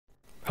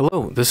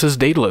Hello, this is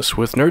Daedalus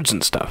with Nerds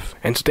and Stuff,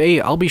 and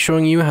today I'll be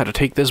showing you how to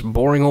take this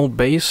boring old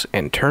base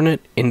and turn it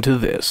into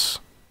this.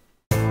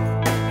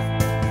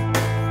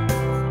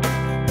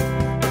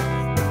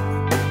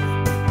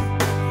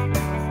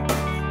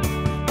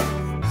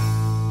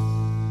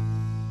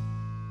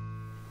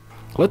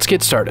 Let's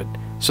get started.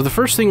 So the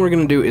first thing we're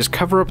going to do is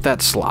cover up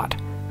that slot.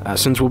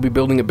 Since we'll be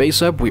building a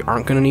base up, we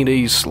aren't going to need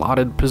a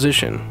slotted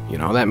position. You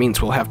know, that means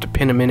we'll have to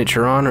pin a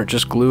miniature on or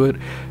just glue it,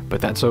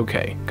 but that's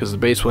okay, because the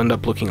base will end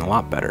up looking a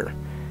lot better.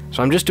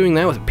 So I'm just doing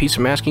that with a piece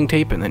of masking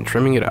tape and then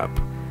trimming it up.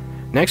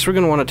 Next we're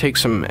going to want to take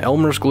some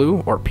Elmer's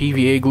glue, or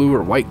PVA glue,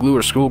 or white glue,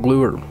 or school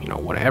glue, or, you know,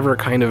 whatever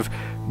kind of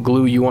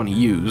glue you want to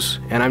use,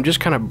 and I'm just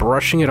kind of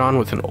brushing it on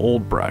with an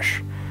old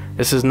brush.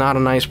 This is not a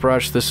nice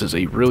brush, this is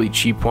a really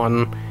cheap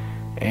one,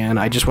 and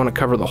I just want to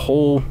cover the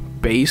whole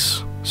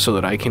base so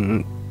that I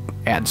can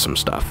add some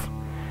stuff.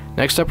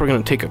 Next up we're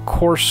going to take a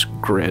coarse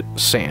grit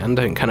sand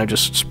and kind of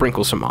just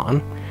sprinkle some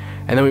on.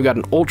 And then we've got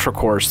an ultra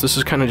coarse. This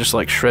is kind of just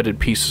like shredded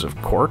pieces of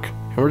cork,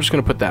 and we're just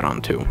going to put that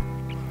on too.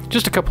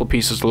 Just a couple of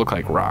pieces to look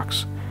like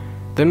rocks.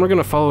 Then we're going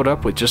to follow it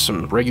up with just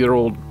some regular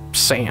old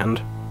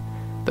sand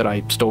that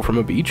I stole from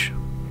a beach,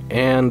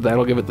 and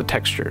that'll give it the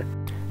texture.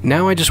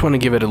 Now I just want to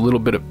give it a little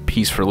bit of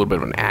piece for a little bit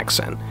of an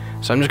accent.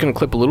 So I'm just going to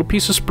clip a little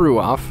piece of sprue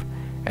off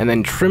and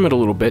then trim it a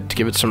little bit to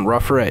give it some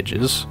rougher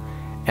edges.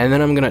 And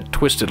then I'm going to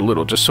twist it a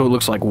little, just so it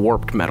looks like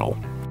warped metal.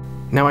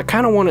 Now I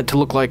kind of want it to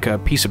look like a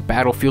piece of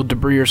battlefield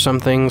debris or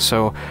something,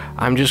 so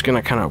I'm just going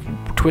to kind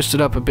of twist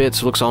it up a bit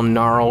so it looks all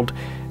gnarled,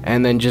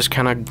 and then just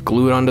kind of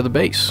glue it onto the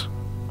base.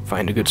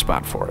 Find a good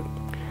spot for it.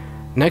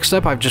 Next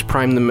up, I've just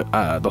primed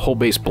the whole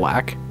base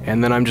black,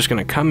 and then I'm just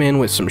going to come in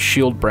with some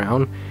shield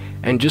brown,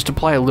 and just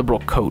apply a liberal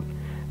coat.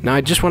 Now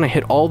I just want to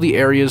hit all the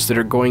areas that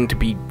are going to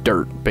be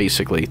dirt,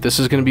 basically. This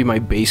is going to be my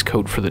base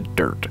coat for the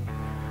dirt.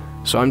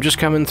 So I'm just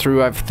coming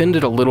through, I've thinned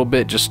it a little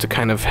bit just to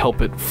kind of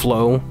help it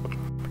flow,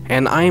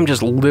 and I am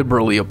just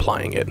liberally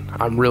applying it.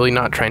 I'm really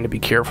not trying to be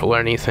careful or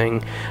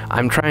anything.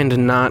 I'm trying to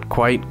not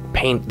quite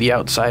paint the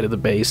outside of the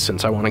base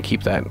since I want to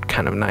keep that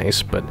kind of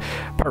nice, but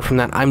apart from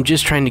that, I'm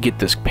just trying to get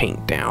this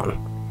paint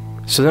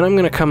down. So then I'm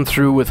going to come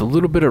through with a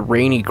little bit of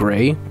rainy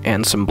gray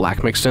and some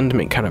black mixed in to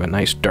make kind of a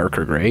nice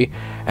darker gray,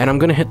 and I'm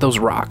going to hit those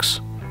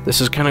rocks. This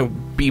is kind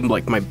of be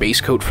like my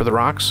base coat for the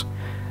rocks.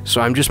 So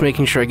I'm just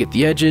making sure I get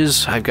the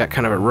edges. I've got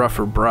kind of a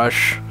rougher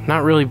brush,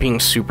 not really being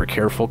super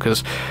careful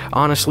because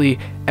honestly,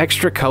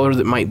 extra color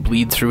that might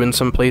bleed through in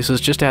some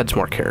places just adds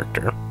more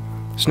character.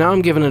 So now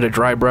I'm giving it a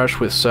dry brush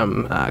with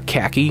some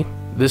Khaki.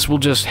 This will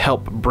just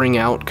help bring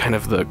out kind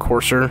of the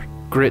coarser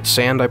grit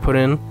sand I put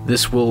in.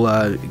 This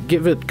will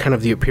give it kind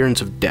of the appearance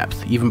of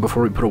depth even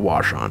before we put a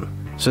wash on.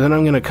 So then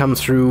I'm going to come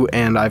through,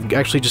 and I've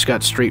actually just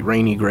got straight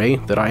rainy gray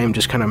that I am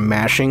just kind of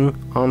mashing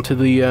onto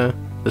the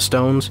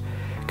stones,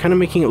 kind of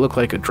making it look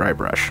like a dry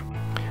brush.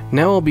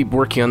 Now I'll be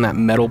working on that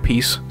metal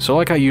piece, so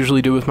like I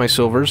usually do with my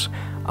silvers,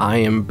 I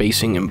am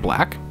basing in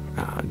black.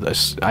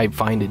 I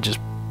find it just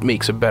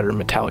makes a better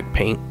metallic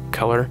paint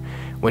color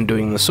when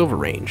doing the silver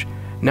range.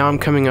 Now I'm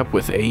coming up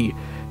with a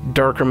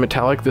darker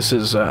metallic. This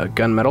is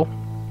gunmetal,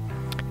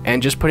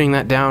 and just putting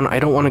that down. I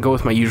don't want to go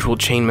with my usual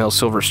chainmail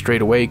silver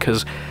straight away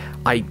because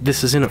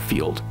this is in a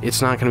field.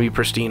 It's not going to be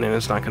pristine and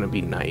it's not going to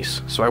be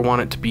nice, so I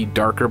want it to be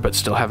darker but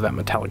still have that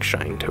metallic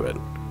shine to it.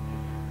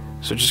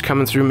 So just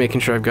coming through,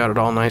 making sure I've got it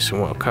all nice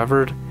and well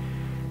covered.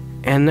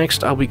 And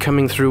next I'll be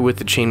coming through with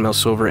the chainmail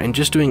silver and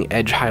just doing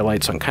edge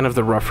highlights on kind of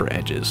the rougher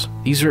edges.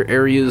 These are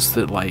areas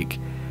that, like,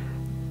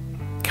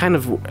 kind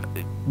of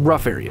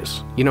rough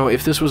areas. You know,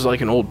 if this was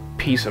like an old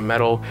piece of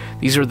metal,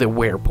 these are the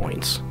wear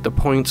points. The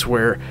points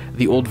where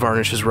the old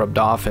varnish is rubbed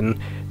off and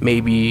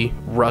maybe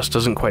rust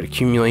doesn't quite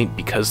accumulate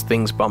because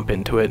things bump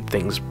into it,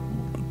 things,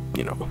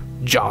 you know,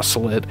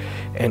 jostle it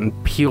and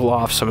peel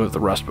off some of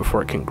the rust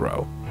before it can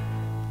grow.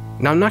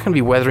 Now I'm not going to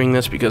be weathering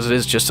this because it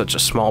is just such a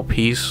small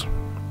piece,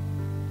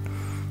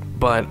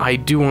 but I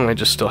do want to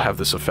just still have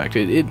this effect.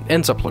 It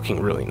ends up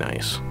looking really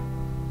nice.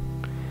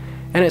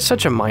 And it's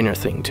such a minor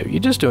thing too.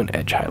 You're just doing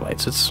edge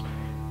highlights. It's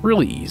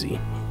really easy.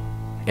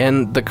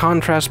 And the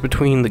contrast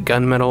between the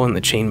gunmetal and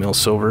the chainmail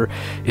silver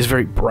is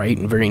very bright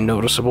and very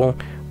noticeable,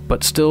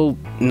 but still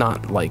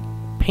not like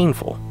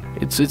painful.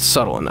 It's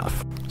subtle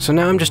enough. So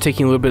now I'm just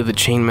taking a little bit of the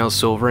chainmail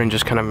silver and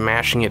just kind of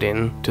mashing it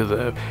in to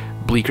the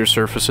bleaker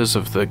surfaces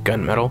of the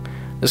gunmetal.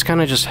 This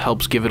kind of just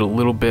helps give it a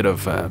little bit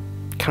of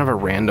kind of a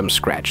random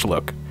scratch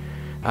look.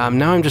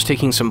 Now I'm just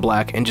taking some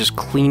black and just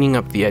cleaning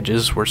up the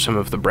edges where some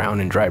of the brown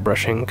and dry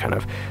brushing kind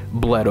of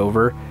bled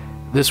over.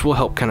 This will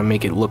help kind of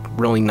make it look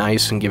really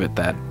nice and give it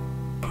that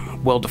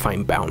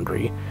well-defined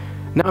boundary.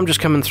 Now I'm just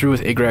coming through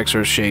with Agrax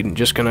Earth Shade and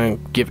just gonna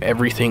give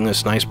everything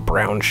this nice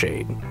brown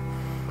shade.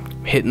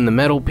 Hitting the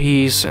metal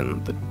piece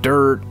and the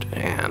dirt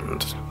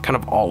and kind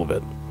of all of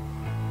it.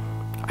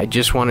 I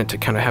just want it to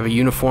kind of have a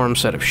uniform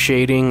set of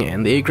shading,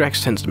 and the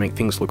Agrax tends to make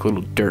things look a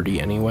little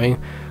dirty anyway,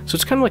 so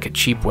it's kind of like a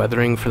cheap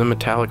weathering for the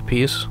metallic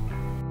piece,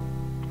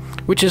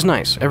 which is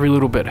nice. Every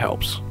little bit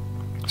helps.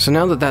 So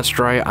now that that's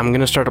dry, I'm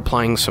going to start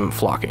applying some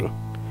flocking.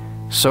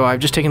 So I've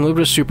just taken a little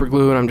bit of super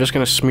glue and I'm just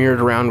going to smear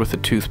it around with a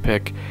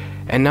toothpick,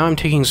 And now I'm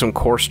taking some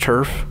coarse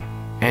turf,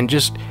 and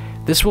just,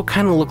 this will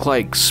kind of look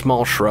like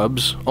small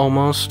shrubs,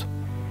 almost.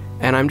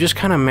 And I'm just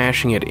kind of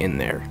mashing it in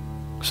there.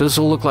 So this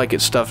will look like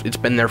it's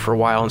been there for a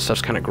while and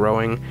stuff's kind of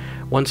growing.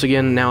 Once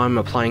again, now I'm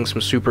applying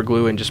some super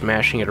glue and just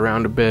mashing it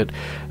around a bit.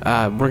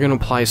 We're going to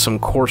apply some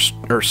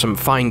some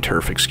fine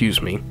turf,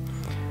 excuse me.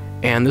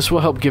 And this will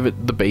help give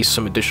the base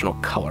some additional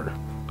color.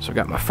 So I've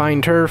got my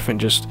fine turf, and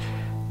just,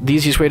 the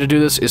easiest way to do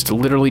this is to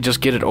literally just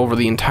get it over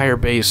the entire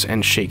base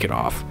and shake it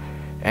off.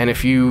 And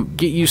if you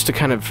get used to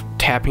kind of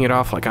tapping it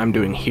off like I'm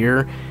doing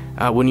here,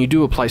 when you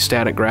do apply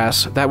static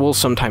grass, that will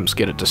sometimes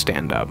get it to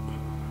stand up.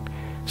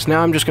 So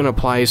now I'm just going to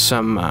apply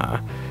some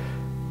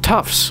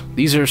Tufts.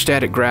 These are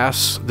static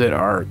grass that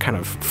are kind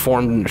of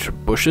formed into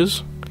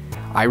bushes.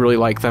 I really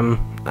like them.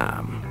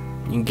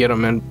 You can get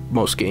them in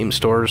most game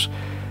stores.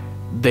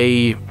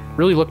 They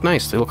really look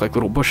nice. They look like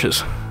little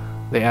bushes.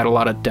 They add a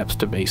lot of depth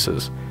to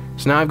bases.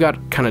 So now I've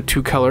got kind of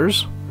two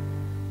colors.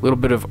 A little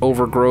bit of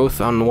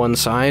overgrowth on one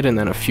side, and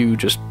then a few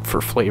just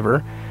for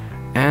flavor.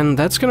 And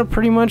that's going to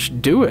pretty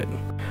much do it.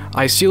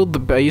 I sealed the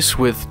base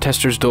with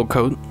Tester's Dull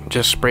Coat,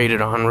 just sprayed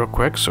it on real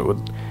quick so it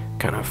would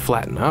kind of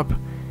flatten up,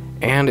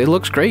 and it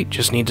looks great,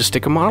 just need to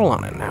stick a model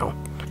on it now.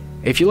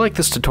 If you like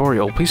this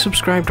tutorial, please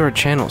subscribe to our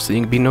channel so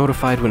you can be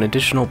notified when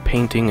additional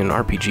painting and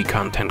RPG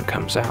content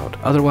comes out.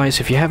 Otherwise,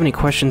 if you have any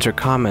questions or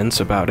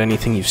comments about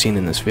anything you've seen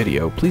in this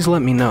video, please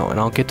let me know and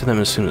I'll get to them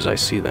as soon as I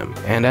see them.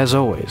 And as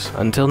always,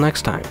 until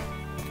next time,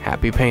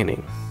 happy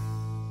painting.